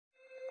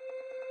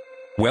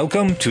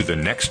Welcome to The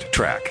Next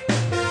Track,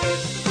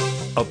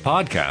 a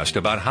podcast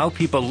about how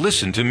people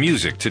listen to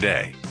music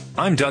today.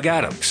 I'm Doug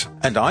Adams.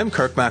 And I'm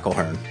Kirk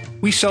McElhearn.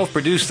 We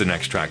self-produce The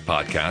Next Track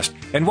podcast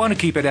and want to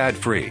keep it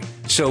ad-free,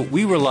 so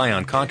we rely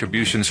on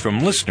contributions from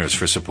listeners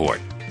for support.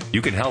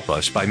 You can help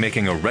us by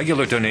making a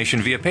regular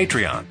donation via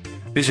Patreon.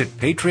 Visit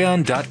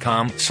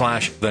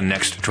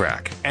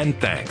patreon.com/thenexttrack.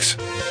 And thanks.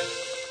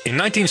 In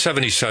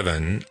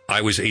 1977,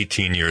 I was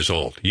 18 years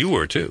old. You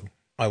were too.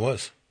 I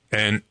was.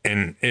 And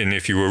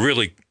if you were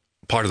really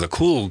part of the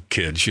cool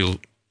kids, you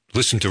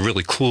listened to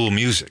really cool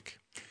music.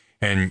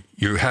 And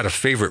you had a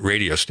favorite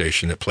radio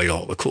station that played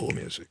all the cool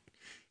music.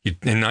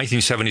 In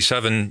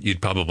 1977,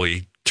 you'd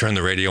probably turn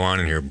the radio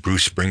on and hear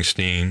Bruce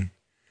Springsteen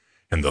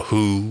and The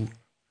Who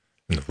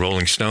and the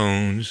Rolling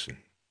Stones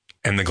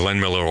and the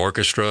Glenn Miller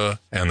Orchestra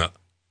and the...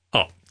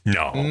 Oh,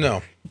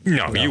 no.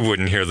 No, you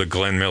wouldn't hear the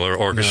Glenn Miller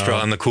Orchestra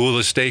on the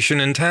coolest station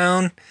in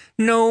town.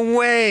 No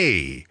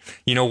way.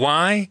 You know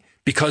why?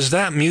 Because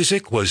that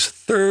music was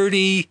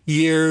 30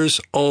 years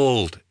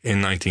old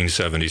in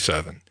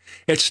 1977.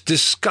 It's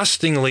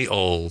disgustingly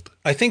old.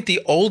 I think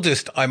the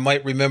oldest I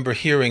might remember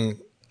hearing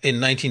in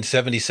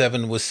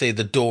 1977 was, say,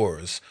 The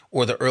Doors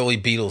or the early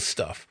Beatles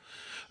stuff.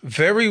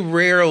 Very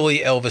rarely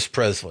Elvis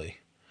Presley.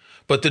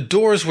 But The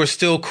Doors were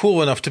still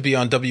cool enough to be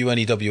on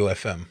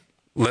WNEW-FM.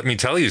 Let me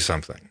tell you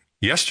something.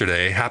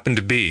 Yesterday happened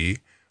to be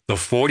the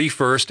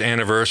 41st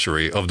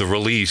anniversary of the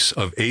release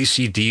of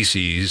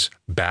AC/DC's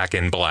Back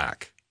in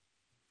Black.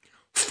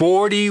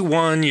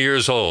 41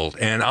 years old,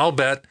 and I'll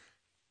bet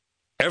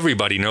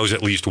everybody knows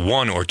at least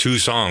one or two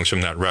songs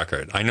from that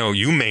record. I know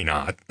you may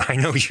not. I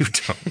know you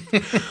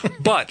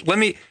don't. But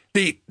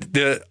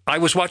I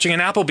was watching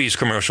an Applebee's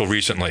commercial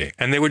recently,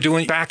 and they were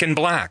doing Back in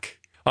Black.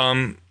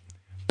 Back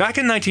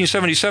in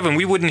 1977,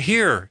 we wouldn't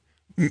hear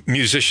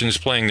musicians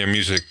playing their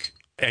music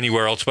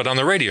anywhere else but on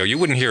the radio. You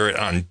wouldn't hear it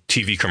on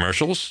TV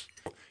commercials.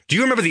 Do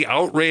you remember the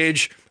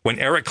outrage when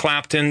Eric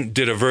Clapton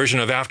did a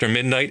version of After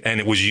Midnight and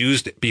it was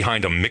used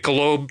behind a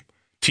Michelob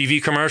TV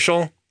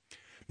commercial?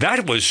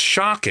 That was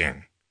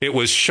shocking. It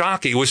was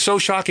shocking. It was so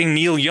shocking,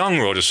 Neil Young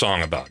wrote a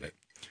song about it.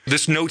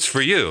 This Note's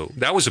for You.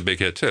 That was a big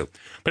hit, too.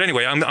 But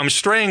anyway, I'm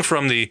straying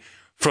from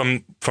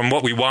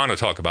what we want to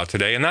talk about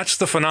today, and that's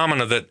the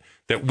phenomena that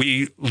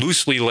we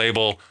loosely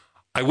label,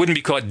 I wouldn't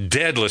be caught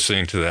dead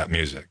listening to that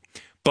music.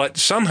 But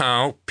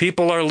somehow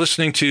people are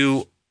listening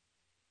to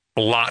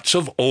lots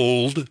of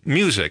old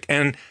music.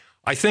 And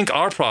I think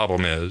our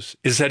problem is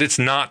that it's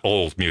not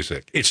old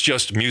music. It's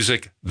just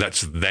music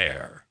that's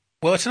there.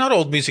 Well, it's not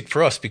old music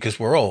for us because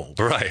we're old.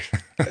 Right.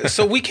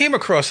 So we came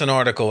across an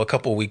article a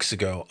couple of weeks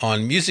ago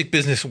on Music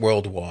Business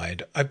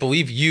Worldwide. I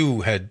believe you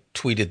had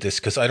tweeted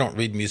this because I don't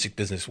read Music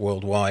Business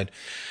Worldwide.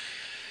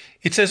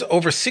 It says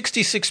over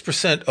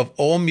 66% of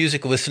all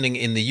music listening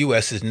in the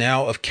U.S. is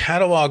now of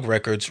catalog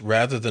records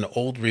rather than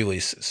old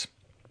releases.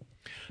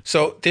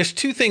 So there's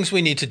two things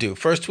we need to do.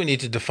 First, we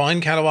need to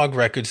define catalog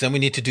records. Then we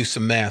need to do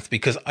some math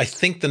because I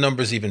think the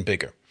number's even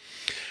bigger.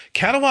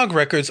 Catalog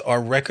records are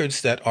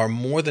records that are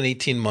more than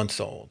 18 months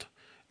old.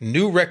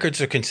 New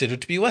records are considered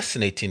to be less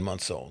than 18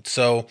 months old.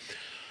 So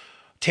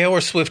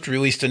Taylor Swift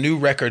released a new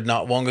record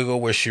not long ago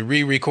where she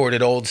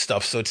re-recorded old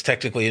stuff, so it's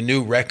technically a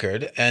new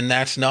record, and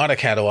that's not a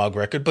catalog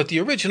record, but the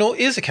original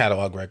is a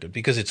catalog record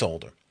because it's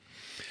older.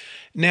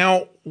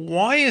 Now,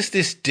 why is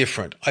this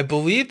different? I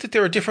believe that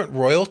there are different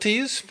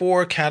royalties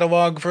for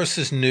catalog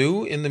versus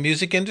new in the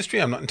music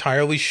industry. I'm not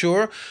entirely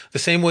sure. The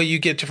same way you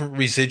get different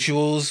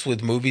residuals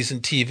with movies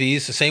and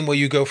TVs, the same way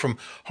you go from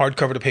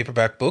hardcover to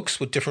paperback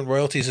books with different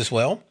royalties as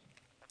well.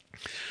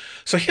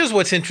 So here's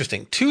what's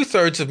interesting.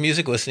 2/3 of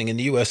music listening in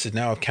the U.S. is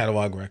now of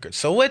catalog records.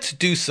 So let's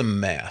do some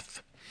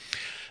math.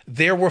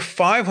 There were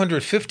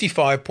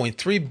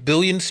 555.3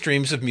 billion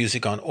streams of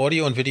music on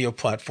audio and video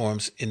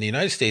platforms in the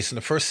United States in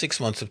the first 6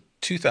 months of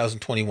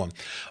 2021,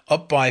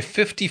 up by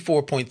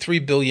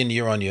 54.3 billion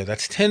year on year.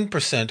 That's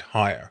 10%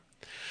 higher.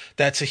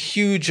 That's a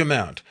huge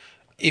amount.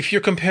 If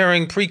you're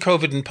comparing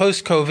pre-COVID and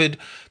post-COVID,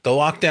 the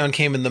lockdown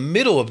came in the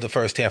middle of the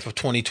first half of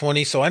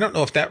 2020, so I don't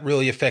know if that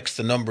really affects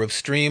the number of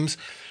streams.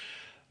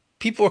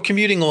 People are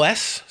commuting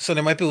less, so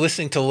they might be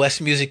listening to less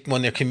music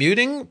when they're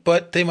commuting,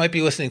 but they might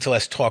be listening to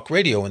less talk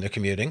radio when they're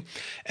commuting,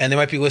 and they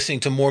might be listening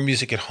to more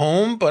music at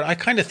home, but I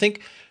kind of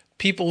think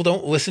people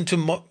don't listen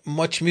to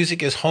much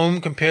music as home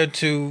compared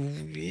to,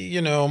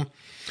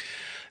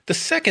 The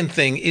second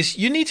thing is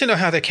you need to know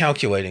how they're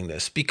calculating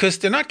this because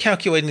they're not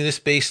calculating this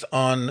based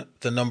on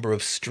the number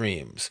of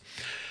streams.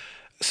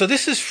 So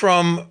this is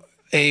from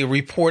a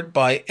report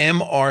by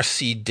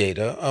MRC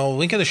Data. I'll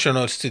link in the show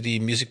notes to the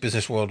Music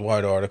Business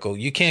Worldwide article.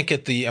 You can't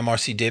get the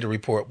MRC Data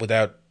report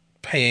without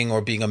paying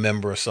or being a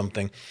member or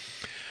something.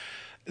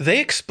 They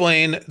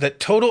explain that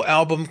total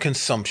album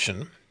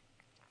consumption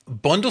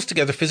bundles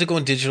together physical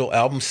and digital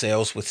album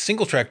sales with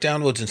single-track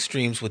downloads and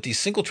streams, with these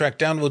single-track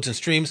downloads and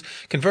streams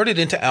converted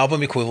into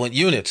album equivalent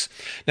units.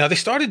 Now, they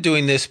started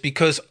doing this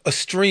because a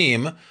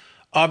stream,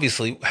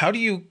 obviously, how do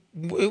you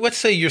let's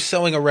say you're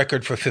selling a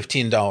record for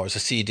 $15, a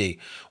CD.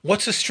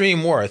 What's a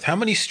stream worth? How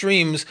many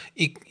streams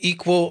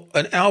equal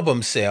an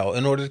album sale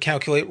in order to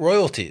calculate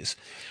royalties?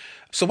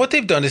 So what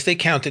they've done is they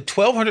counted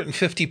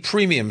 1,250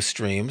 premium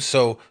streams,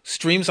 so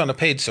streams on a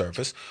paid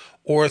service,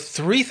 or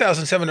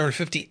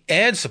 3,750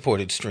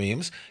 ad-supported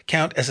streams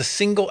count as a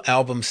single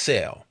album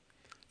sale.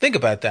 Think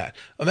about that.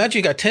 Imagine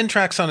you got 10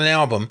 tracks on an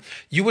album.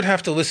 You would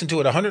have to listen to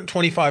it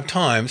 125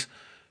 times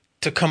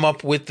to come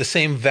up with the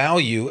same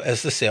value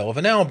as the sale of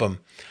an album.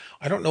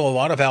 I don't know a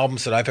lot of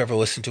albums that I've ever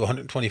listened to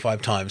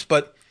 125 times,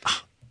 but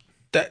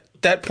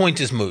that point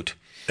is moot.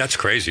 That's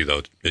crazy,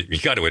 though. You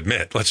got to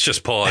admit. Let's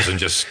just pause and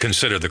just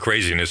consider the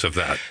craziness of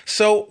that.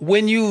 So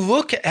when you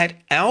look at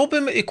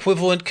album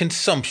equivalent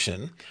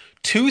consumption,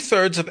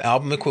 2/3 of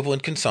album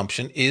equivalent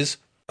consumption is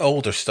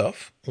older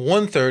stuff.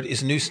 1/3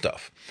 is new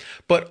stuff.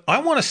 But I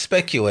want to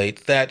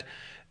speculate that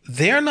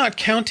they're not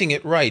counting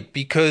it right,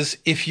 because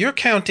if you're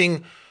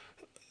counting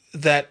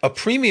that a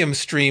premium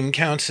stream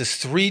counts as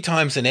 3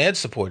 times an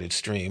ad-supported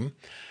stream,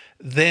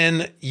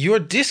 then you're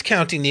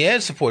discounting the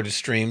ad-supported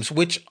streams,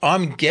 which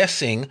I'm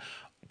guessing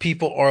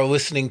people are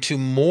listening to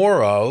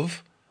more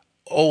of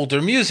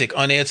older music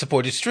on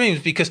ad-supported streams,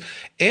 because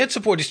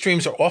ad-supported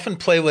streams are often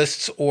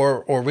playlists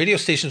or radio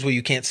stations where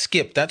you can't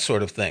skip, that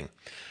sort of thing.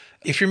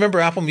 If you remember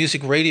Apple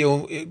Music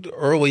Radio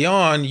early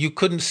on, you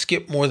couldn't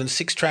skip more than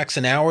 6 tracks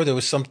an hour. There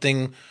was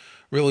something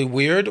really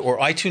weird, or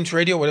iTunes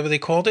Radio, whatever they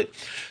called it.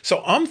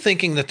 So I'm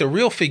thinking that the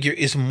real figure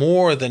is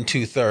more than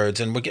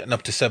 2/3, and we're getting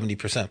up to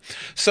 70%.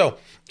 So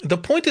the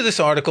point of this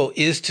article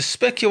is to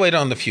speculate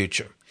on the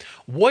future.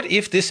 What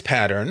if this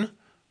pattern,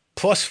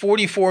 plus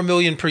 44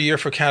 million per year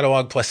for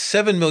catalog, plus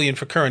 7 million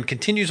for current,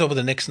 continues over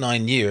the next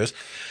 9 years?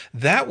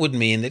 That would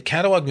mean that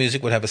catalog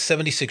music would have a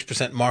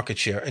 76% market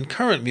share and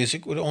current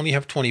music would only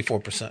have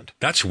 24%.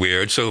 That's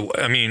weird. So,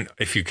 I mean,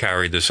 if you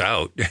carry this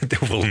out,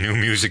 will new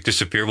music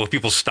disappear? Will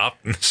people stop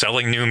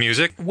selling new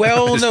music?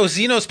 Well, no.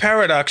 Zeno's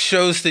paradox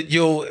shows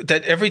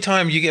that every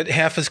time you get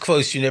half as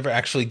close, you never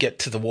actually get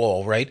to the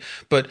wall, right?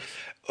 But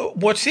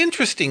what's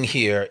interesting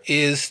here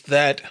is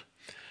that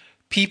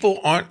people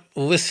aren't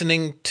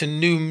listening to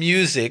new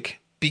music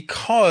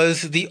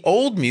because the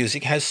old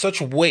music has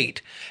such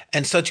weight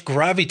and such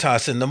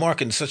gravitas in the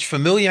market and such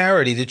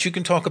familiarity that you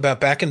can talk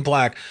about Back in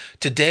Black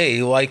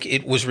today like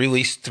it was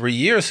released 3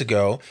 years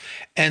ago,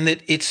 and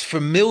that it's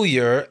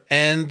familiar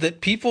and that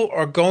people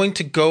are going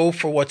to go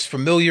for what's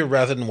familiar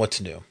rather than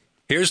what's new.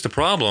 Here's the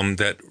problem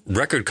that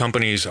record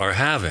companies are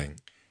having.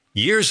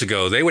 Years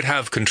ago, they would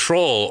have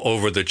control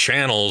over the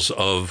channels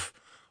of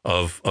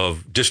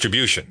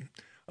distribution.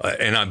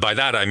 And by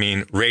that, I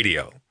mean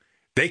radio.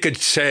 They could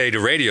say to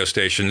radio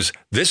stations,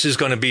 this is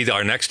going to be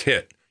our next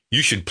hit.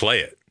 You should play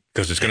it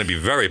because it's going to be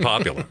very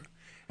popular.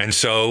 And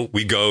so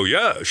we go,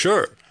 yeah,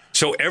 sure.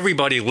 So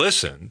everybody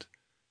listened,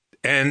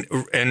 and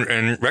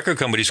record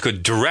companies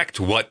could direct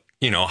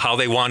how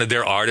they wanted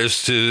their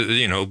artists to,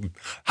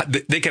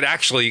 they could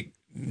actually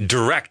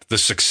direct the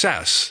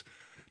success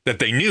that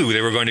they knew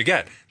they were going to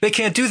get. They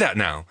can't do that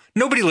now.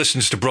 Nobody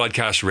listens to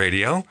broadcast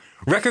radio.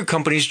 Record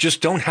companies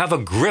just don't have a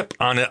grip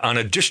on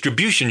a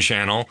distribution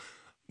channel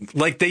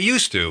like they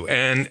used to.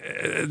 And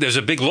there's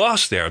a big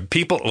loss there.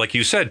 People, like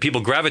you said,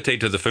 people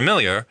gravitate to the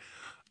familiar.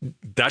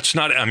 That's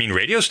not,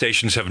 radio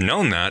stations have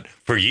known that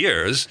for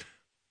years,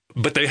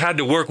 but they had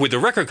to work with the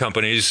record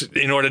companies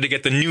in order to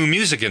get the new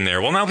music in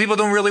there. Well, now people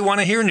don't really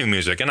want to hear new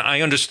music. And I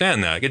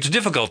understand that. It's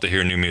difficult to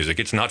hear new music.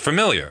 It's not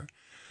familiar.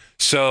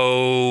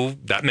 So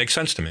that makes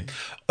sense to me.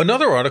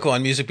 Another article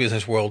on Music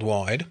Business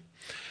Worldwide,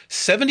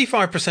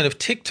 75% of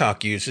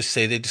TikTok users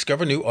say they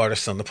discover new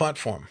artists on the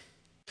platform.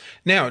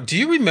 Now, do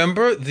you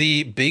remember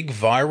the big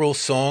viral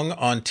song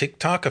on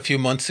TikTok a few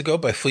months ago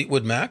by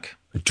Fleetwood Mac?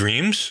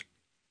 Dreams?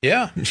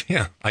 Yeah.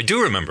 Yeah, I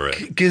do remember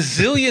it.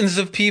 Gazillions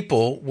of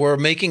people were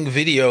making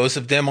videos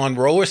of them on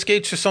roller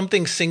skates or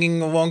something,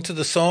 singing along to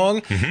the song.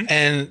 Mm-hmm.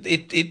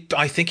 And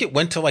I think it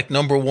went to like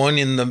 #1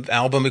 in the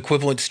album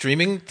equivalent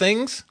streaming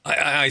things.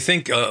 I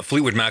think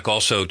Fleetwood Mac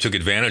also took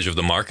advantage of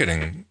the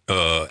marketing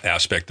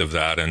aspect of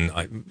that.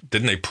 And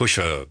didn't they push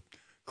a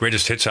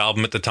greatest hits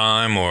album at the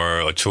time, or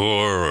a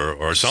tour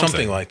or something?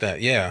 Something like that,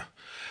 yeah.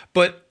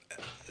 But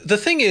the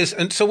thing is,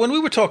 and so when we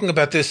were talking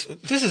about this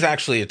is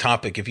actually a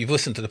topic, if you've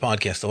listened to the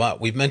podcast a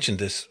lot, we've mentioned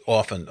this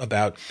often,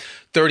 about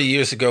 30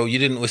 years ago, you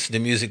didn't listen to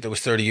music that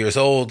was 30 years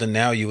old, and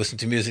now you listen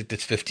to music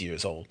that's 50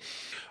 years old.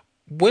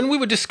 When we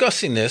were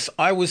discussing this,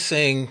 I was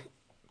saying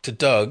to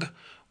Doug,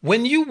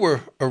 when you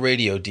were a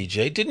radio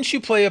DJ, didn't you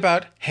play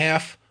about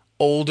half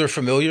older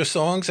familiar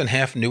songs and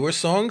half newer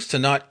songs to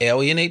not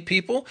alienate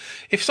people?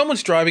 If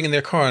someone's driving in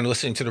their car and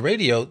listening to the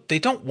radio, they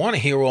don't want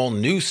to hear all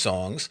new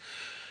songs.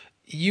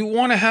 You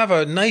want to have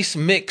a nice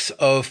mix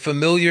of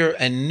familiar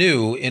and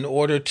new in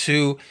order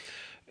to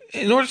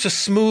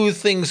smooth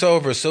things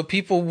over, so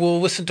people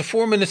will listen to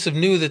 4 minutes of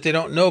new that they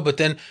don't know, but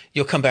then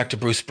you'll come back to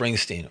Bruce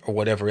Springsteen or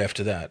whatever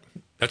after that.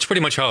 That's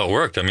pretty much how it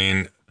worked. I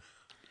mean,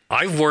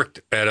 I've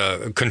worked at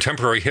a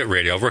contemporary hit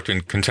radio. I've worked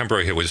in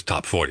contemporary hit was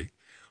top 40.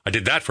 I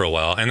did that for a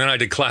while, and then I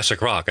did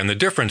classic rock. And the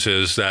difference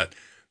is that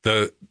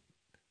the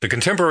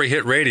contemporary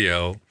hit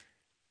radio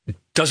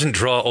doesn't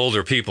draw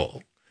older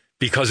people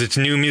because it's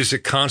new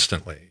music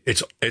constantly.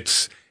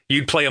 It's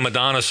you'd play a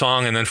Madonna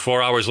song and then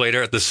 4 hours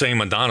later the same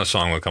Madonna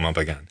song would come up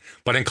again.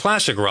 But in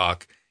classic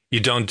rock, you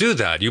don't do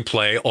that. You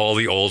play all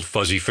the old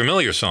fuzzy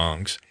familiar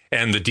songs,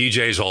 and the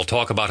DJs all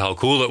talk about how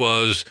cool it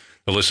was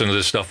to listen to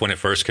this stuff when it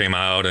first came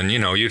out. And,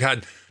 you'd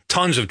had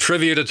tons of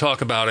trivia to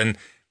talk about, and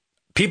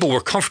people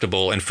were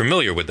comfortable and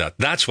familiar with that.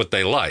 That's what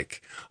they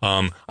like.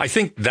 I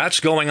think that's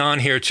going on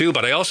here too,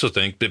 but I also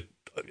think that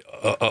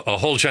a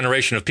whole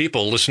generation of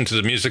people listen to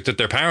the music that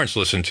their parents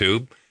listened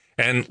to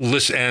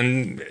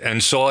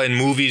and saw in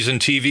movies and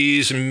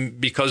TVs,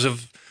 and because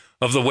of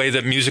the way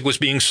that music was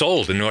being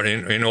sold.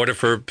 In order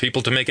for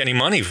people to make any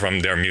money from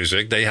their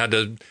music, they had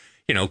to,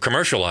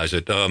 commercialize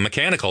it,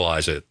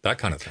 mechanicalize it, that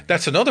kind of thing.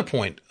 That's another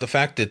point. The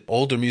fact that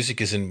older music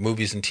is in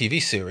movies and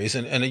TV series,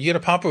 and you get a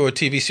popular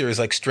TV series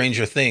like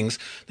Stranger Things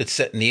that's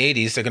set in the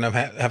 80s, they're going to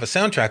have a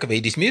soundtrack of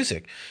 80s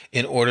music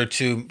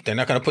they're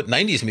not going to put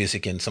 90s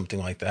music in, something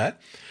like that.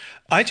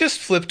 I just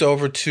flipped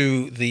over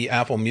to the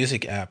Apple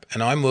Music app,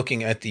 and I'm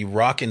looking at the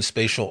Rock and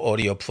Spatial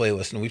Audio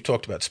playlist, and we've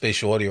talked about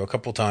spatial audio a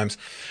couple times.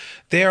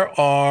 There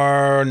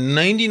are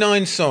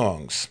 99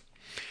 songs,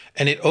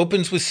 and it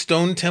opens with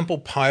Stone Temple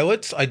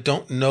Pilots. I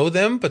don't know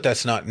them, but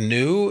that's not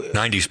new.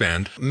 90s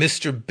band.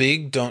 Mr.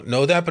 Big, don't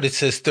know that, but it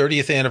says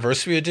 30th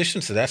Anniversary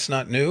Edition, so that's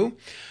not new.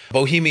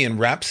 Bohemian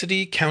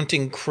Rhapsody,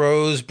 Counting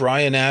Crows,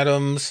 Bryan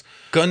Adams,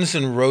 Guns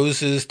N'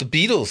 Roses, The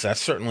Beatles,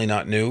 that's certainly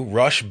not new.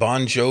 Rush,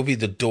 Bon Jovi,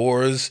 The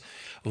Doors,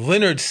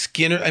 Lynyrd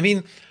Skynyrd. I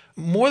mean,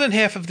 more than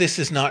half of this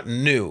is not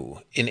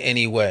new in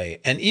any way.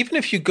 And even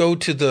if you go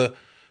to the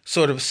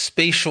sort of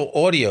spatial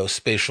audio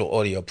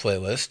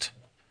playlist,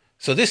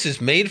 so this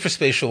is made for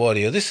spatial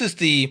audio. This is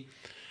the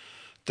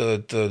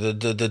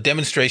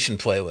demonstration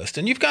playlist.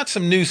 And you've got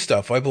some new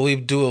stuff. I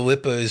believe Dua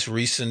Lipa is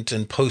recent,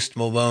 and Post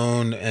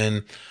Malone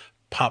and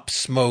Pop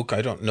Smoke.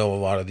 I don't know a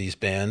lot of these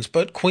bands,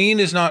 but Queen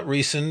is not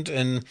recent,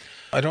 and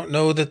I don't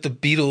know that the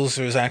Beatles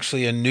is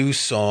actually a new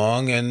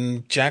song,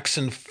 and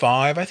Jackson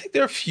 5, I think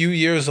they're a few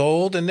years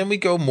old, and then we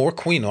go more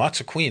Queen,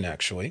 lots of Queen,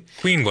 actually.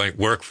 Queen might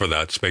work for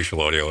that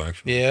spatial audio,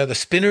 actually. Yeah, the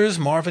Spinners,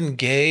 Marvin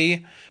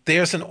Gaye,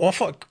 there's an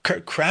awful,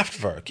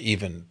 Kraftwerk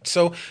even.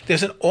 So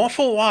there's an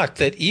awful lot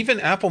that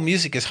even Apple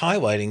Music is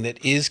highlighting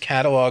that is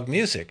catalog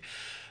music.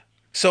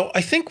 So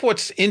I think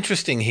what's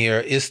interesting here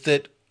is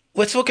that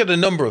let's look at a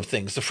number of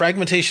things. The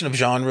fragmentation of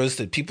genres,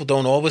 that people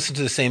don't all listen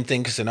to the same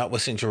thing because they're not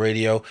listening to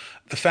radio.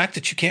 The fact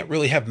that you can't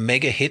really have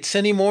mega hits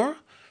anymore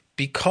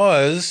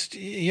because,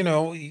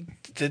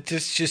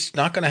 that's just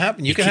not going to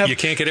happen. You can't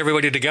get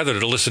everybody together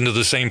to listen to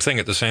the same thing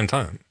at the same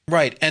time.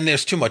 Right. And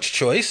there's too much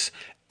choice.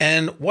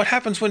 And what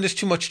happens when there's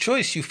too much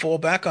choice? You fall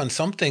back on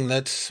something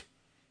that's,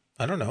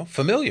 I don't know,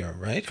 familiar,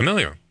 right?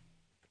 Familiar.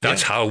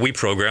 That's how we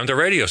programmed a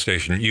radio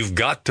station. You've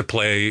got to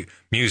play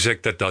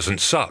music that doesn't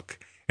suck.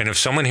 And if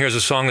someone hears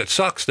a song that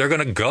sucks, they're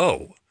going to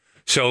go.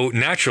 So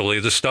naturally,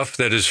 the stuff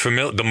that is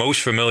the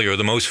most familiar,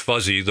 the most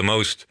fuzzy, the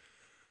most,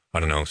 I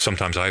don't know,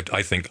 sometimes I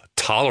think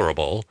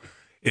tolerable,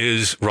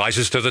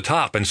 rises to the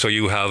top. And so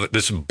you have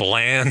this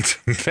bland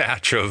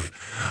batch of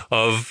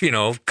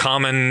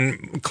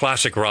common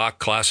classic rock,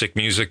 classic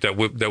music that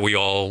we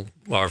all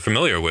are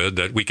familiar with,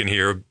 that we can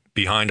hear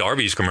behind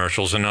Arby's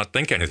commercials and not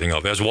think anything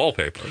of as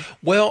wallpaper.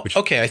 Well,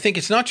 okay, I think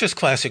it's not just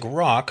classic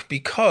rock,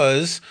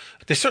 because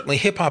there's certainly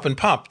hip hop and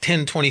pop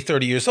 10, 20,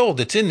 30 years old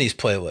that's in these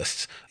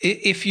playlists.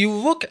 If you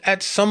look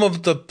at some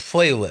of the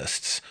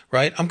playlists,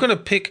 right, I'm going to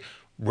pick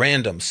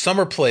random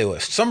summer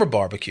playlist, summer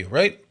barbecue,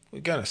 right? We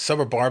got a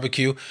summer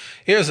barbecue.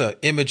 Here's an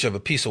image of a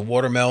piece of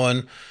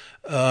watermelon.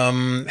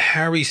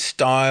 Harry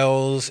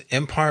Styles,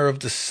 Empire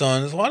of the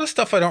Sun. There's a lot of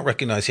stuff I don't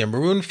recognize here.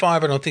 Maroon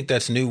 5, I don't think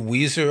that's new.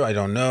 Weezer, I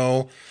don't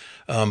know.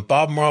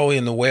 Bob Marley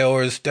and the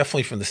Wailers,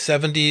 definitely from the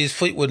 70s.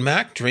 Fleetwood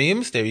Mac,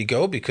 Dreams, there you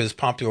go, because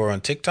popular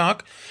on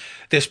TikTok.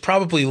 There's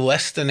probably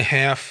less than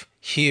half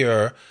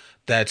here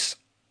that's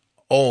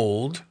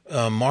old.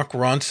 Mark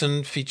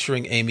Ronson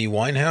featuring Amy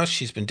Winehouse.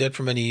 She's been dead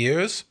for many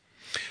years.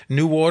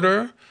 New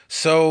Order.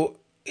 So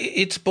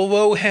it's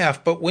below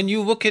half. But when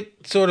you look at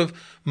sort of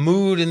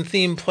mood and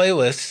theme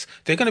playlists,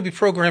 they're going to be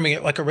programming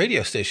it like a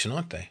radio station,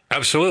 aren't they?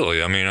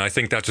 Absolutely. I mean, I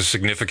think that's a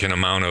significant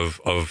amount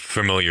of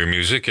familiar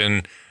music,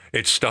 and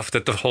it's stuff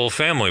that the whole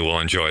family will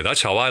enjoy.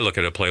 That's how I look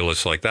at a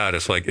playlist like that.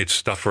 It's like it's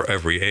stuff for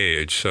every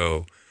age.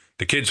 So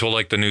the kids will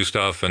like the new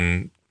stuff.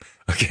 And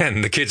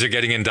again, the kids are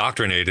getting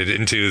indoctrinated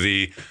into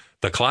the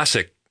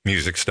classic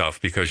music stuff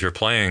because you're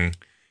playing,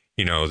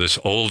 this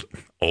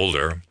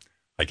older,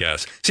 I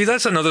guess. See,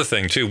 that's another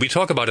thing, too. We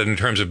talk about it in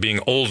terms of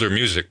being older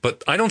music,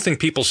 but I don't think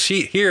people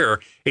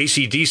hear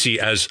AC/DC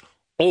as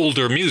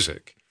older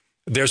music.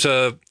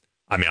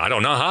 I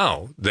don't know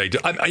how they do.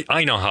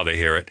 I know how they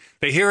hear it.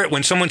 They hear it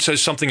when someone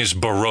says something is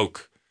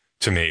Baroque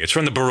to me. It's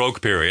from the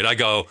Baroque period. I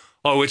go,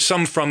 oh, it's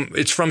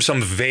from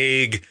some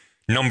vague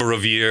number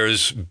of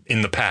years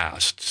in the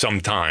past,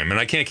 sometime. And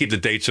I can't keep the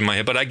dates in my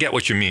head, but I get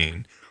what you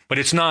mean. But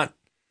it's not,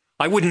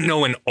 I wouldn't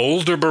know an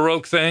older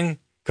Baroque thing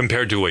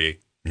compared to a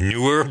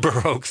newer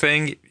Baroque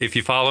thing, if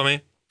you follow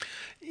me.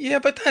 Yeah,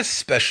 but that's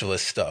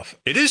specialist stuff.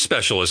 It is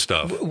specialist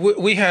stuff.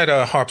 We had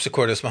a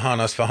harpsichordist,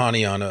 Mahanas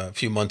Fahani, on a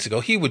few months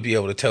ago. He would be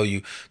able to tell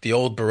you the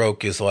old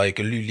Baroque is like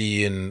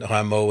Lully and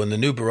Rameau, and the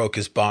new Baroque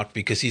is Bach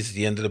because he's at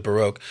the end of the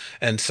Baroque.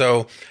 And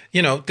so,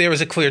 there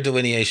is a clear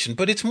delineation.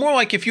 But it's more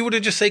like if you were to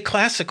just say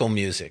classical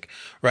music,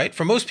 right?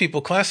 For most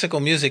people, classical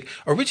music,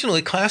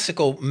 originally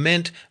classical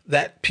meant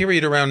that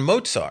period around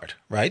Mozart,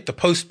 right? The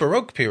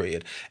post-Baroque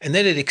period. And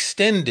then it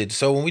extended.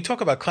 So when we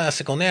talk about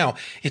classical now,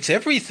 it's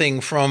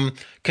everything from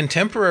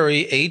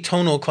contemporary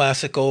atonal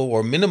classical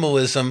or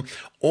minimalism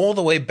all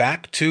the way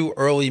back to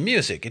early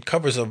music. It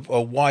covers a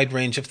wide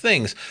range of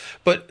things.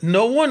 But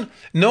no one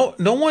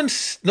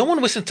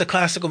listens to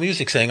classical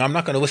music saying, I'm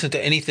not going to listen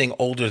to anything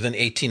older than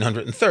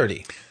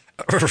 1830.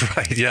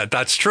 Right. Yeah,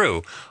 that's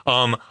true.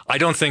 I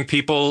don't think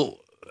people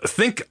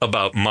think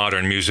about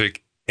modern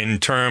music in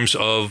terms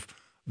of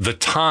the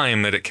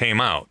time that it came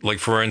out. Like,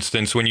 for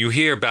instance, when you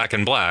hear Back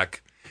in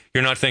Black,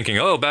 you're not thinking,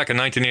 oh, back in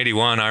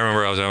 1981, I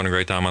remember I was having a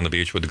great time on the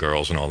beach with the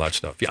girls and all that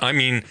stuff. Yeah, I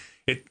mean,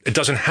 it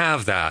doesn't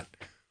have that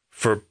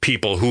for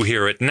people who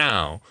hear it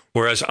now.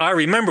 Whereas I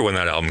remember when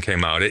that album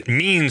came out, it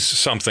means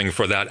something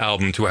for that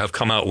album to have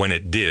come out when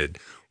it did.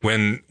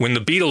 When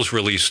the Beatles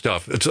released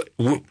stuff,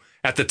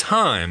 at the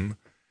time,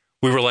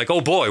 we were like,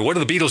 oh boy, what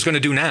are the Beatles going to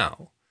do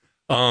now?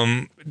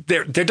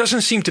 There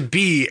doesn't seem to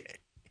be,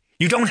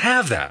 you don't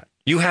have that.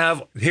 You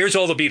have, here's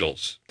all the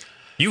Beatles.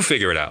 You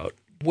figure it out.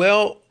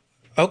 Well,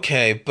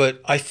 okay, but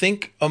I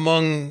think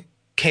among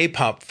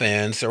K-pop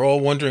fans, they're all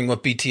wondering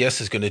what BTS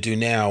is going to do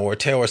now, or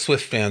Taylor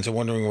Swift fans are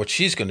wondering what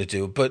she's going to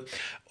do. But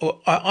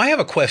I have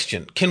a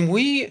question. Can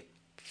we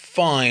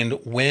find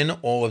when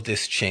all of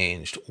this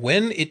changed?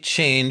 When it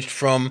changed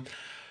from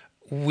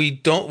we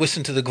don't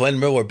listen to the Glenn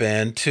Miller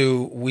Band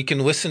to we can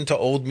listen to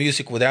old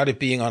music without it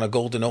being on a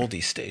golden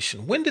oldies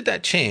station? When did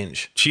that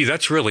change? Gee,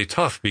 that's really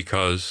tough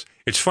because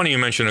it's funny you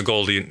mention a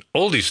golden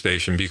oldies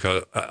station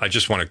because I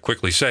just want to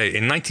quickly say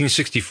in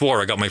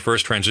 1964, I got my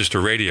first transistor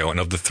radio. And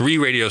of the 3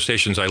 radio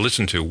stations I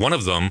listened to, one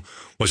of them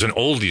was an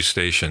oldies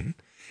station.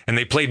 And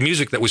they played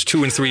music that was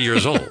 2 and 3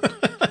 years old.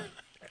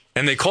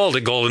 And they called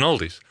it golden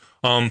oldies.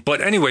 But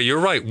anyway, you're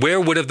right.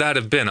 Where would that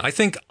have been? I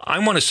think I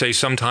want to say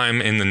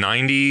sometime in the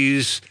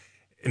 90s,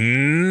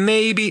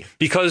 maybe,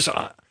 because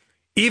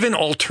even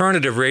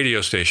alternative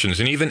radio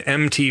stations and even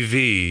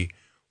MTV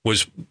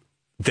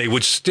they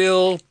would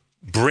still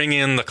bring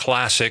in the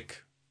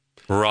classic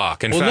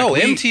rock. In fact,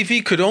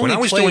 MTV could only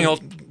play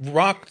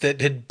rock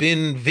that had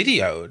been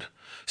videoed.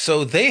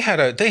 So they had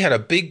a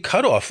big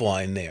cutoff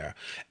line there.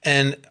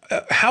 And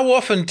how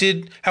often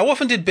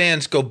did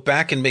bands go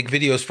back and make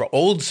videos for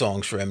old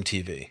songs for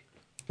MTV?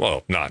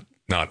 Well, not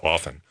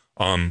often.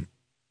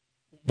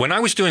 When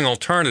I was doing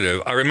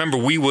alternative, I remember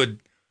we would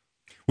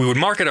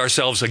market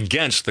ourselves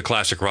against the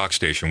classic rock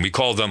station. We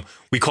called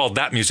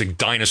that music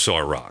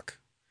dinosaur rock.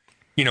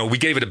 We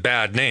gave it a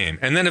bad name.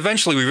 And then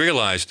eventually we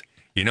realized,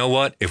 you know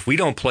what? If we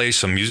don't play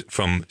some music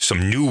from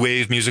some new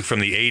wave music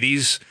from the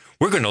 80s,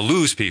 we're going to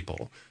lose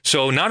people.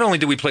 So not only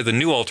did we play the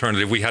new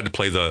alternative, we had to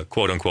play the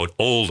quote unquote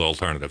old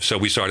alternative. So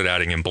we started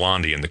adding in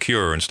Blondie and The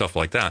Cure and stuff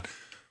like that.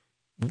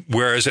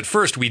 Whereas at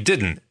first we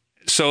didn't.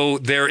 So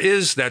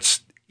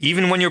that's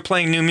even when you're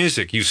playing new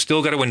music, you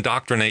still got to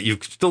indoctrinate. You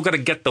still got to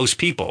get those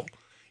people,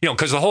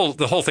 because the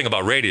whole thing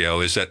about radio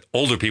is that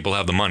older people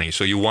have the money.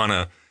 So you want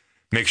to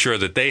make sure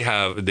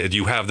that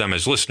you have them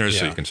as listeners,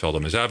 so you can sell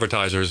them as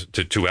advertisers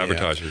to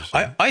advertisers.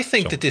 I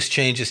think that this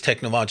change is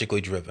technologically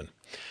driven.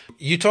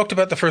 You talked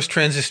about the first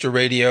transistor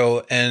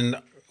radio,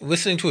 and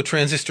listening to a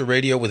transistor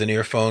radio with an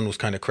earphone was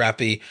kind of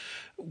crappy.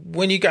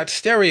 When you got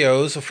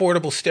stereos,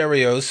 affordable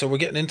stereos, so we're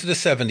getting into the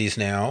 70s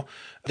now.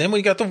 Then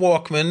we got the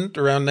Walkman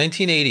around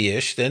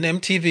 1980-ish. Then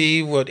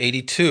MTV,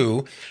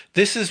 82.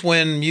 This is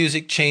when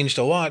music changed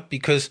a lot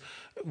because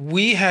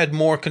we had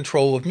more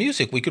control of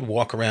music. We could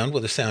walk around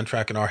with a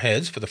soundtrack in our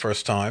heads for the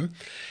first time,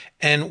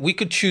 and we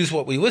could choose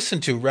what we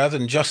listened to rather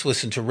than just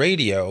listen to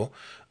radio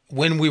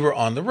when we were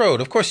on the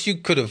road. Of course, you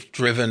could have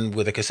driven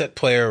with a cassette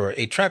player or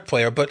 8-track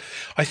player, but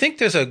I think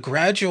there's a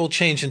gradual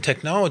change in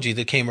technology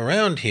that came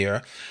around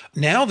here.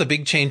 Now the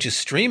big change is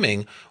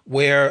streaming,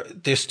 where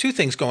there's 2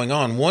 things going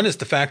on. One is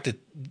the fact that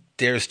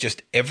there's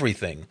just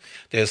everything.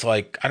 There's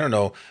I don't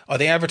know, are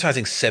they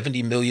advertising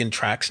 70 million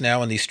tracks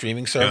now on these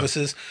streaming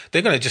services? Yeah.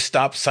 They're going to just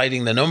stop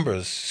citing the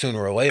numbers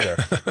sooner or later.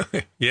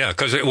 Yeah,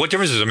 because what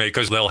difference does it make?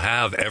 Because they'll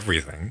have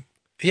everything.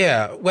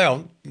 Yeah,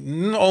 well,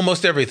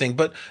 almost everything.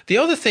 But the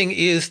other thing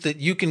is that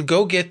you can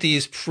go get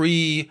these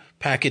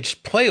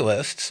pre-packaged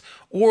playlists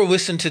or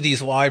listen to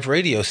these live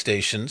radio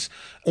stations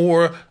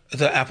or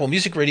the Apple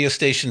Music radio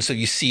station, so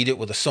you seed it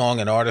with a song,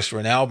 an artist, or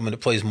an album, and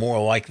it plays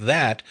more like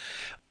that.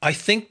 I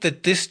think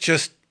that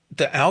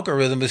the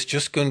algorithm is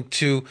just going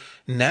to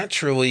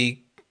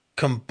naturally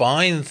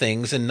combine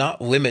things and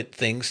not limit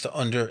things to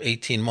under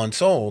 18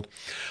 months old.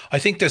 I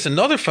think there's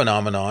another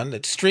phenomenon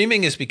that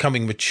streaming is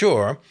becoming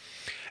mature.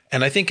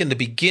 And I think in the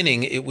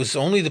beginning, it was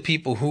only the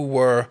people who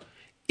were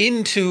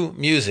into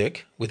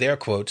music, with air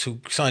quotes, who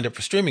signed up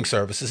for streaming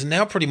services. And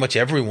now pretty much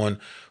everyone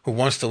who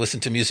wants to listen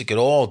to music at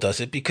all does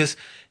it because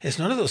there's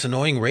none of those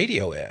annoying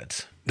radio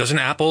ads. Doesn't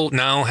Apple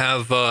now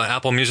have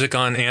Apple Music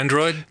on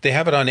Android? They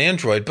have it on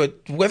Android, but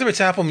whether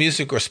it's Apple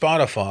Music or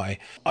Spotify,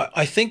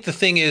 I think the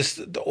thing is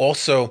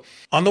also,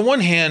 on the one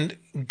hand,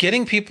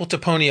 getting people to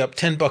pony up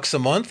 $10 a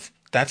month,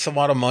 that's a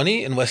lot of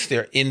money unless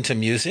they're into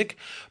music.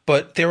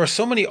 But there are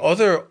so many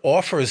other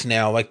offers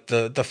now, like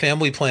the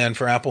family plan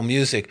for Apple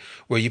Music,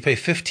 where you pay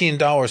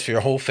 $15 for your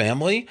whole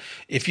family.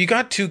 If you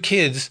got 2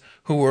 kids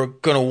who are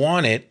going to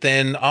want it,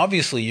 then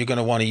obviously you're going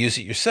to want to use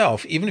it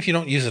yourself, even if you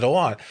don't use it a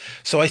lot.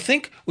 So I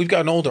think we've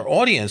got an older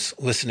audience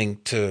listening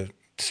to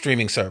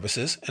streaming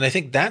services, and I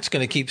think that's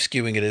going to keep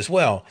skewing it as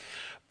well.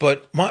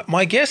 But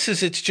my guess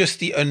is it's just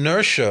the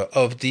inertia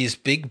of these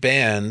big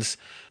bands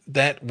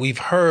that we've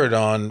heard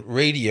on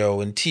radio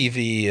and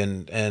TV,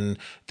 and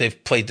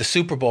they've played the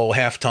Super Bowl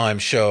halftime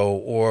show,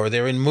 or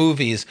they're in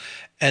movies,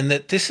 and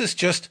that this is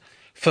just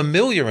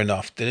familiar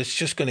enough that it's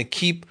just going to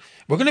keep.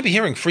 We're going to be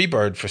hearing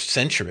Freebird for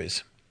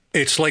centuries.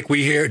 It's like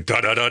we hear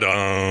da da da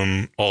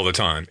dum all the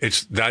time.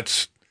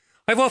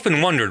 I've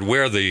often wondered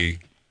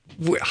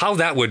how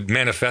that would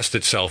manifest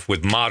itself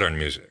with modern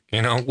music.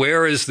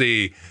 Where is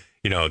the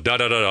da da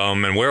da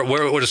dum, and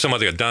what is some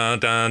other dun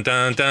dun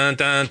dun dun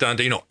dun dun?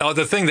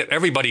 The thing that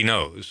everybody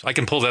knows. I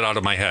can pull that out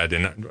of my head,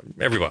 and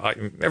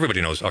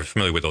everybody knows are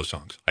familiar with those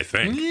songs, I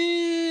think.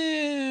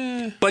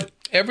 Yeah. But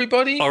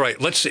everybody. All right,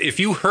 if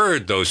you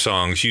heard those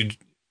songs,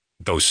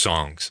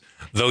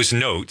 those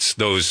notes,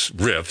 those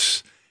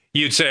riffs,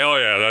 you'd say, "Oh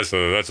yeah,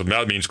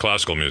 that means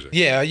classical music."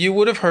 Yeah, you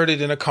would have heard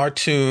it in a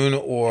cartoon,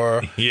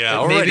 or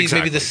exactly.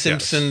 Maybe the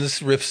Simpsons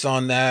riffs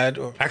on that.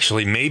 Or...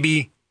 Actually,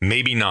 maybe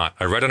not.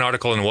 I read an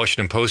article in the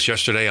Washington Post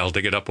yesterday. I'll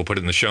dig it up. We'll put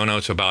it in the show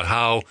notes about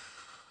how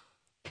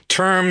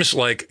terms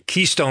like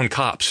Keystone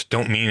Cops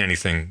don't mean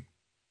anything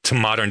to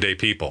modern day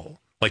people.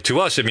 Like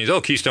to us, it means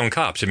Keystone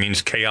Cops. It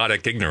means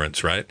chaotic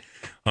ignorance, right?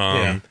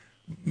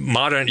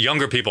 Modern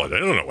younger people, they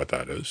don't know what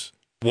that is.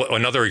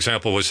 Another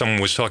example was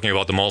someone was talking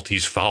about the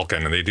Maltese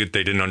Falcon, and they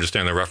didn't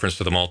understand the reference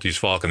to the Maltese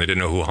Falcon. They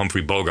didn't know who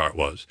Humphrey Bogart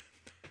was.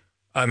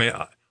 I mean,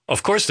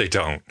 of course they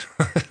don't.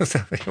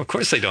 Of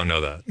course they don't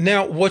know that.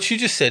 Now, what you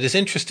just said is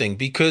interesting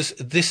because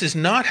this is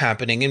not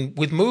happening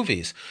with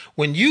movies.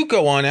 When you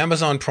go on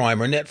Amazon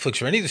Prime or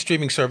Netflix or any of the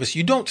streaming service,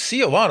 you don't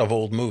see a lot of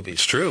old movies.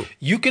 It's true.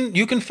 You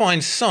can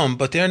find some,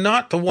 but they're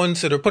not the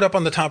ones that are put up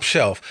on the top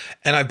shelf.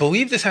 And I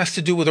believe this has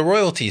to do with a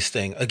royalties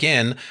thing.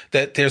 Again,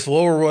 that there's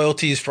lower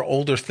royalties for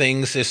older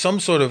things. There's some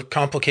sort of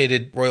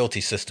complicated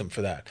royalty system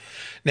for that.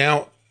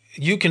 Now,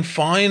 you can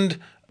find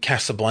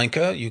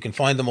Casablanca, you can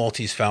find the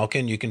Maltese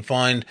Falcon, you can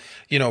find,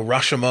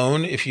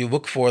 Rashomon if you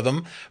look for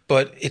them,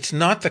 but it's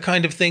not the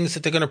kind of things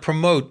that they're going to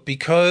promote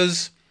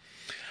because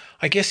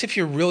I guess if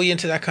you're really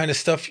into that kind of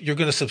stuff, you're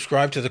going to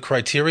subscribe to the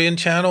Criterion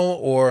channel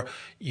or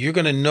you're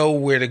going to know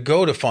where to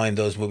go to find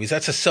those movies.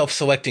 That's a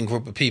self-selecting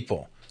group of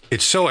people.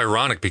 It's so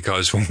ironic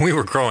because when we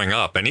were growing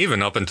up, and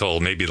even up until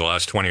maybe the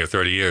last 20 or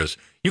 30 years,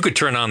 you could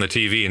turn on the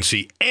TV and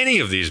see any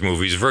of these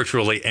movies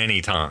virtually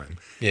any time.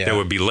 Yeah. There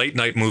would be late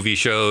night movie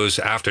shows,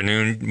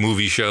 afternoon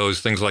movie shows,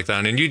 things like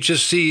that. And you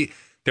just see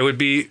there would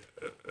be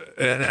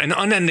an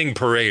unending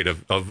parade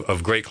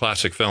of great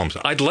classic films.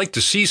 I'd like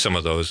to see some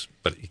of those,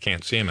 but you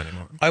can't see them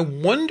anymore. I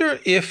wonder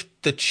if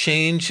the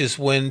change is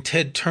when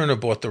Ted Turner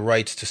bought the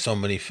rights to so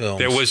many films.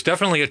 There was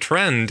definitely a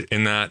trend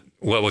in that,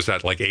 what was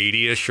that, like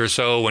 80-ish or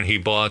so when he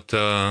bought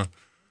MGM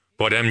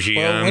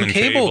and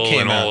cable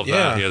came and all out, of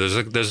that. Yeah,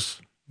 there's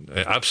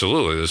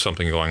absolutely, there's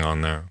something going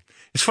on there.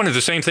 It's funny,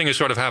 the same thing is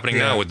sort of happening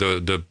now with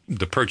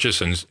the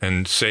purchase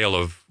and sale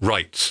of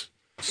rights.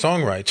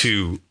 Song rights.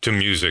 To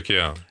music,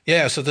 yeah.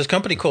 Yeah, so there's a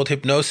company called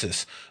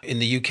Hipgnosis in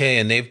the UK,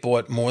 and they've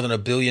bought more than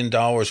 $1 billion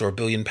or £1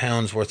 billion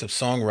worth of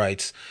song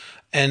rights.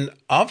 And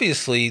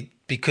obviously,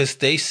 because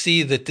they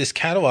see that this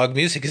catalog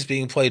music is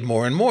being played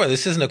more and more.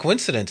 This isn't a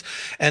coincidence.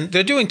 And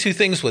they're doing two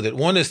things with it.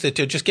 One is that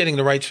they're just getting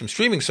the rights from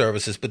streaming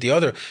services, but the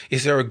other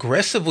is they're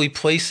aggressively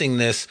placing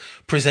this,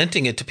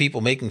 presenting it to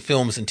people making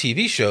films and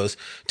TV shows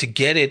to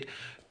get it,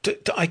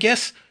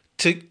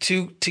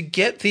 to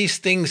get these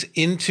things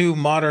into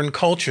modern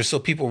culture so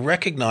people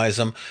recognize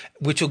them,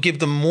 which will give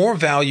them more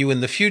value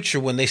in the future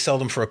when they sell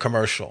them for a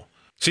commercial.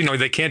 See, no,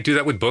 they can't do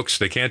that with books.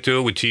 They can't do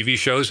it with TV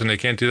shows, and they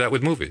can't do that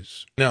with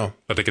movies. No.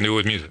 But they can do it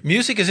with music.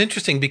 Music is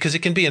interesting because it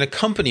can be an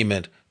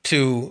accompaniment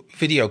to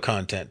video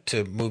content,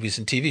 to movies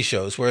and TV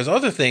shows, whereas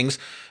other things,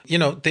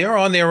 they are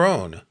on their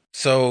own.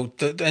 So,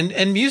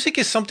 and music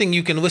is something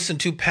you can listen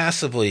to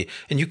passively,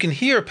 and you can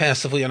hear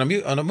passively on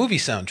a movie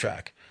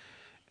soundtrack,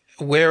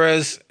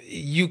 whereas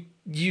you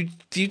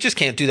just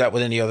can't do that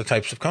with any other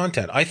types of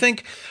content. I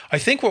think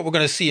what we're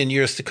going to see in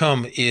years to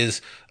come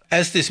is,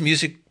 as this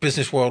Music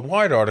Business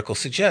Worldwide article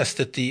suggests,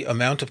 that the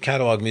amount of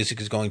catalog music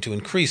is going to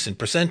increase in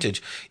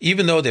percentage,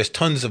 even though there's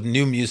tons of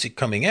new music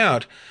coming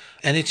out.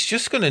 And it's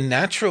just going to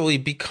naturally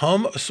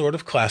become a sort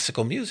of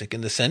classical music in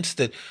the sense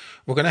that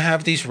we're going to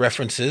have these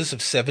references of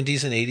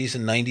 70s and 80s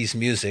and 90s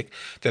music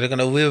that are going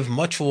to live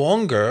much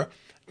longer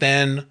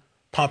than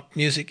pop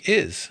music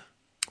is.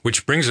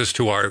 Which brings us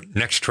to our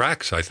next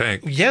tracks, I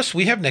think. Yes,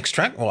 we have next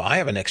track. Well, I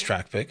have a next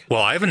track pick.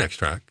 Well, I have a next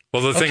track.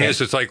 Well, the thing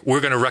is, it's like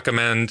we're going to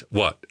recommend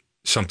what?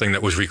 Something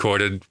that was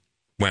recorded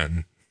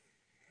when?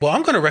 Well,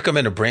 I'm going to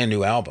recommend a brand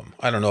new album.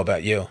 I don't know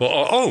about you.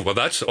 Well, well,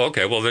 that's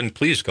okay. Well, then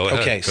please go ahead.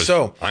 Okay,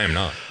 so I am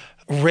not.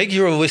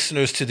 Regular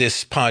listeners to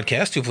this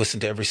podcast who've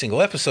listened to every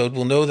single episode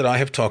will know that I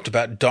have talked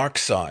about Dark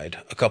Side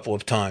a couple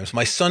of times.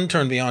 My son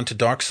turned me on to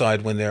Dark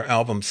Side when their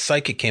album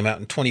Psychic came out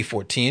in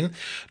 2014.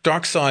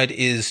 Dark Side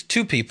is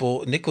two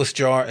people, Nicholas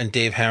Jarre and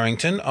Dave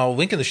Harrington. I'll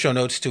link in the show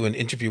notes to an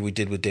interview we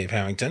did with Dave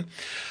Harrington.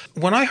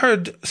 When I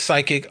heard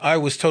Psychic, I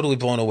was totally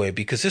blown away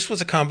because this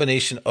was a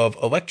combination of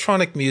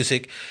electronic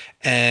music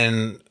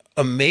and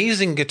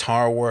amazing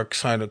guitar work,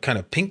 kind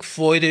of Pink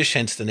Floyd-ish,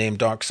 hence the name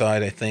Dark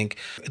Side, I think.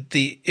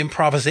 The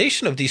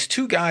improvisation of these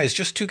two guys,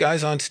 just two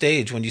guys on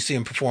stage when you see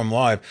them perform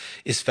live,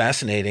 is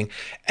fascinating.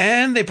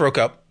 And they broke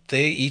up.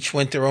 They each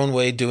went their own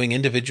way doing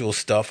individual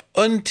stuff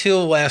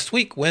until last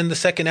week when the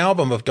second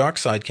album of Dark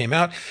Side came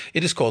out.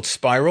 It is called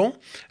Spiral.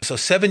 So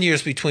 7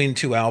 years between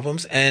two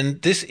albums.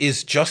 And this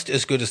is just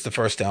as good as the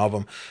first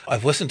album.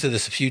 I've listened to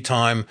this a few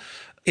times.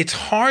 It's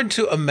hard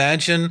to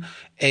imagine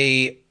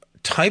a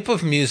type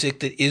of music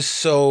that is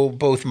so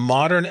both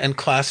modern and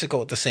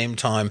classical at the same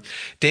time.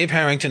 Dave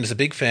Harrington is a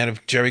big fan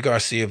of Jerry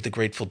Garcia of the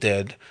Grateful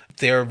Dead.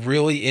 They're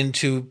really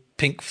into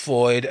Pink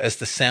Floyd as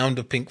the sound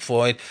of Pink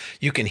Floyd.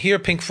 You can hear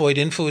Pink Floyd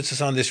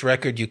influences on this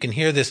record. You can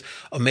hear this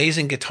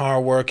amazing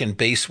guitar work and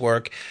bass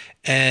work.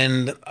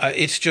 And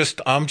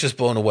I'm just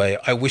blown away.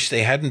 I wish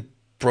they hadn't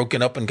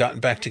broken up and gotten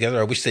back together.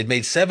 I wish they'd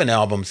made 7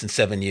 albums in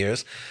 7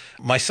 years.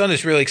 My son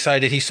is really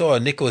excited. He saw a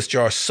Nicholas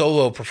Jarre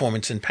solo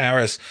performance in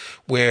Paris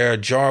where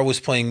Jarre was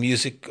playing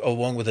music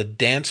along with a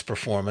dance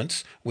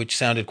performance, which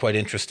sounded quite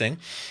interesting.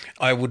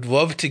 I would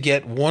love to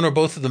get one or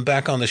both of them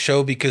back on the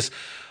show because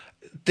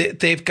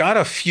they've got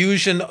a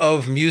fusion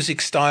of music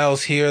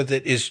styles here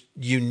that is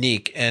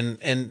unique and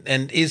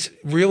is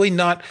really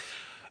not...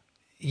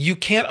 You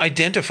can't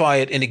identify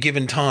it in a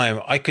given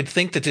time. I could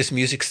think that this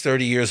music's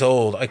 30 years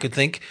old. I could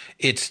think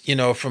it's,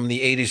 from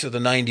the 80s or the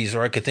 90s,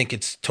 or I could think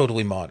it's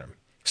totally modern.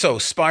 So,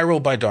 Spiral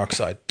by Dark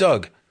Side.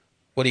 Doug,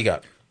 what do you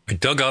got? I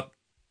dug up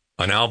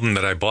an album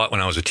that I bought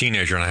when I was a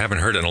teenager, and I haven't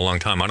heard it in a long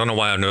time. I don't know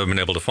why I've never been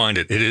able to find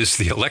it. It is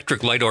the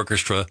Electric Light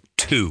Orchestra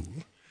 2.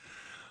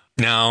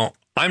 Now,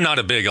 I'm not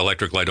a big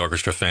Electric Light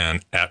Orchestra fan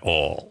at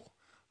all.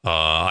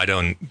 I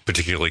don't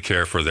particularly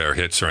care for their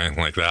hits or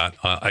anything like that.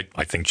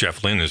 I think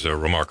Jeff Lynne is a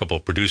remarkable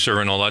producer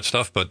and all that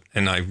stuff,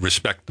 and I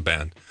respect the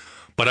band.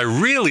 But I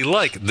really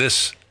like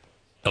this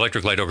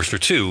Electric Light Orchestra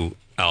 2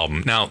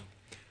 album. Now,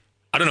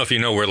 I don't know if you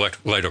know where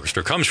Electric Light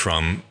Orchestra comes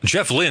from.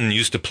 Jeff Lynne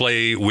used to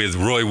play with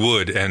Roy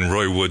Wood and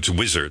Roy Wood's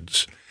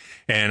Wizards.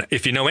 And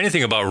if you know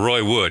anything about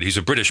Roy Wood, he's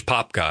a British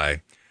pop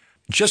guy.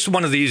 Just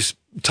one of these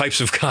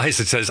types of guys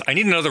that says, I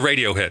need another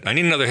radio hit. I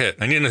need another hit.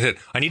 I need another hit.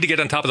 I need to get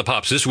on top of the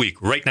pops this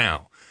week, right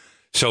now.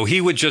 So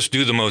he would just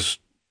do the most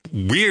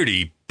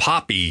weirdy,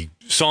 poppy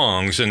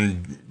songs,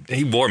 and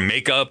he wore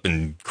makeup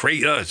and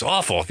it's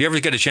awful. If you ever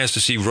get a chance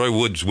to see Roy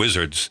Wood's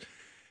Wizards,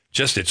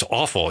 it's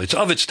awful. It's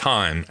of its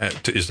time,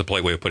 is the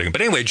polite way of putting it. But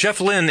anyway, Jeff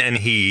Lynne and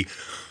he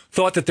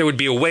thought that there would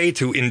be a way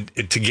to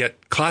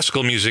get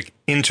classical music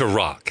into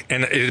rock.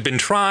 And it had been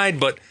tried,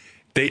 but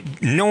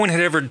no one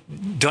had ever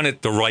done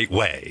it the right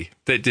way.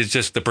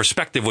 The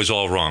perspective was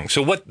all wrong.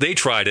 So they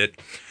tried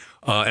it.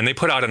 And they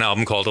put out an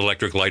album called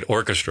Electric Light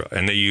Orchestra,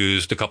 and they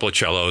used a couple of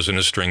cellos and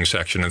a string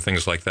section and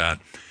things like that.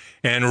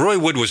 And Roy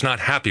Wood was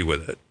not happy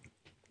with it.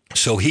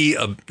 So he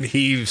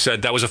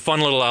said, that was a fun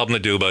little album to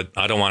do, but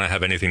I don't want to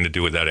have anything to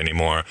do with that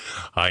anymore.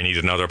 I need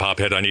another pop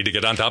hit. I need to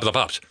get on top of the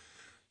pops.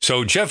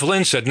 So Jeff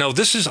Lynne said, no,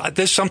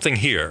 there's something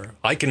here.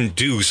 I can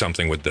do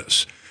something with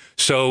this.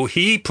 So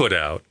he put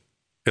out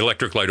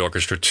Electric Light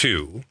Orchestra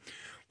 2,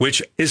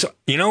 which is,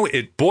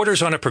 it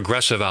borders on a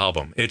progressive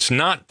album. It's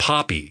not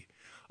poppy.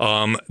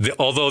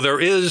 Although there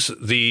is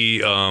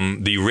the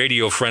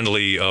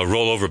radio-friendly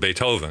Roll Over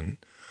Beethoven,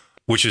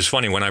 which is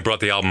funny. When I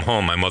brought the album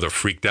home, my mother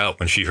freaked out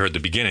when she heard the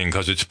beginning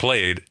because it's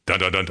played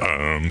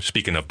da-da-da-dum,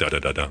 speaking of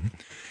da-da-da-dum.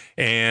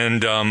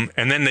 And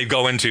then they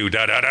go into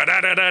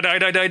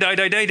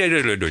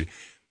da-da-da-da-da-da-da-da-da-da-da-da.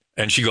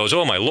 And she goes,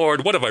 oh, my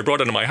Lord, what have I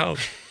brought into my house?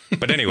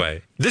 But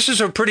anyway, this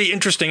is a pretty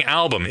interesting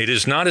album. It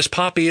is not as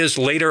poppy as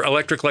later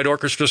Electric Light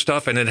Orchestra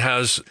stuff, and it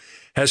has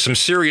some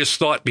serious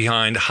thought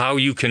behind how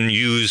you can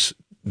use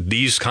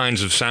these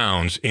kinds of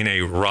sounds in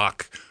a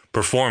rock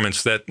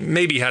performance that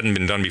maybe hadn't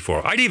been done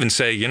before. I'd even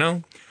say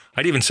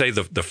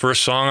the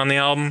first song on the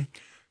album,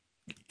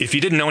 if you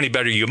didn't know any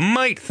better, you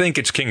might think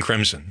it's King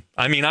Crimson.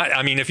 I mean,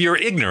 if you're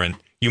ignorant,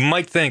 you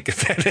might think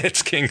that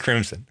it's King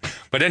Crimson.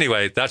 But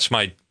anyway, that's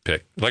my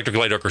pick. Electric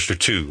Light Orchestra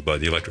 2 by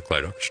the Electric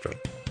Light Orchestra.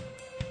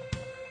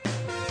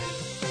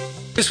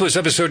 This was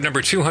episode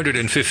number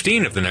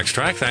 215 of The Next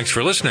Track. Thanks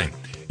for listening.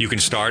 You can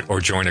start or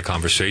join a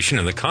conversation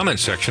in the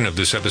comments section of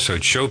this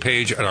episode's show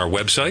page at our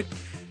website.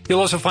 You'll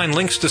also find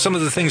links to some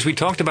of the things we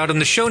talked about in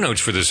the show notes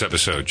for this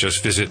episode.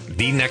 Just visit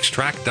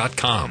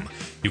thenexttrack.com.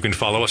 You can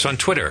follow us on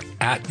Twitter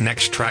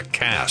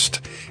 @NextTrackCast.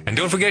 And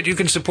don't forget, you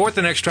can support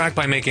The Next Track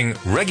by making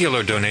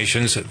regular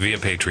donations via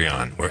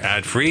Patreon. We're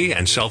ad-free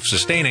and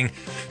self-sustaining,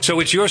 so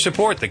it's your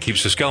support that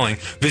keeps us going.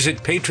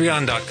 Visit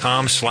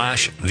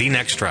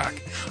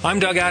patreon.com/TheNextTrack. I'm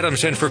Doug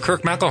Adams, and for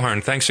Kirk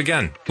McElhearn, thanks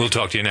again. We'll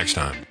talk to you next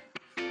time.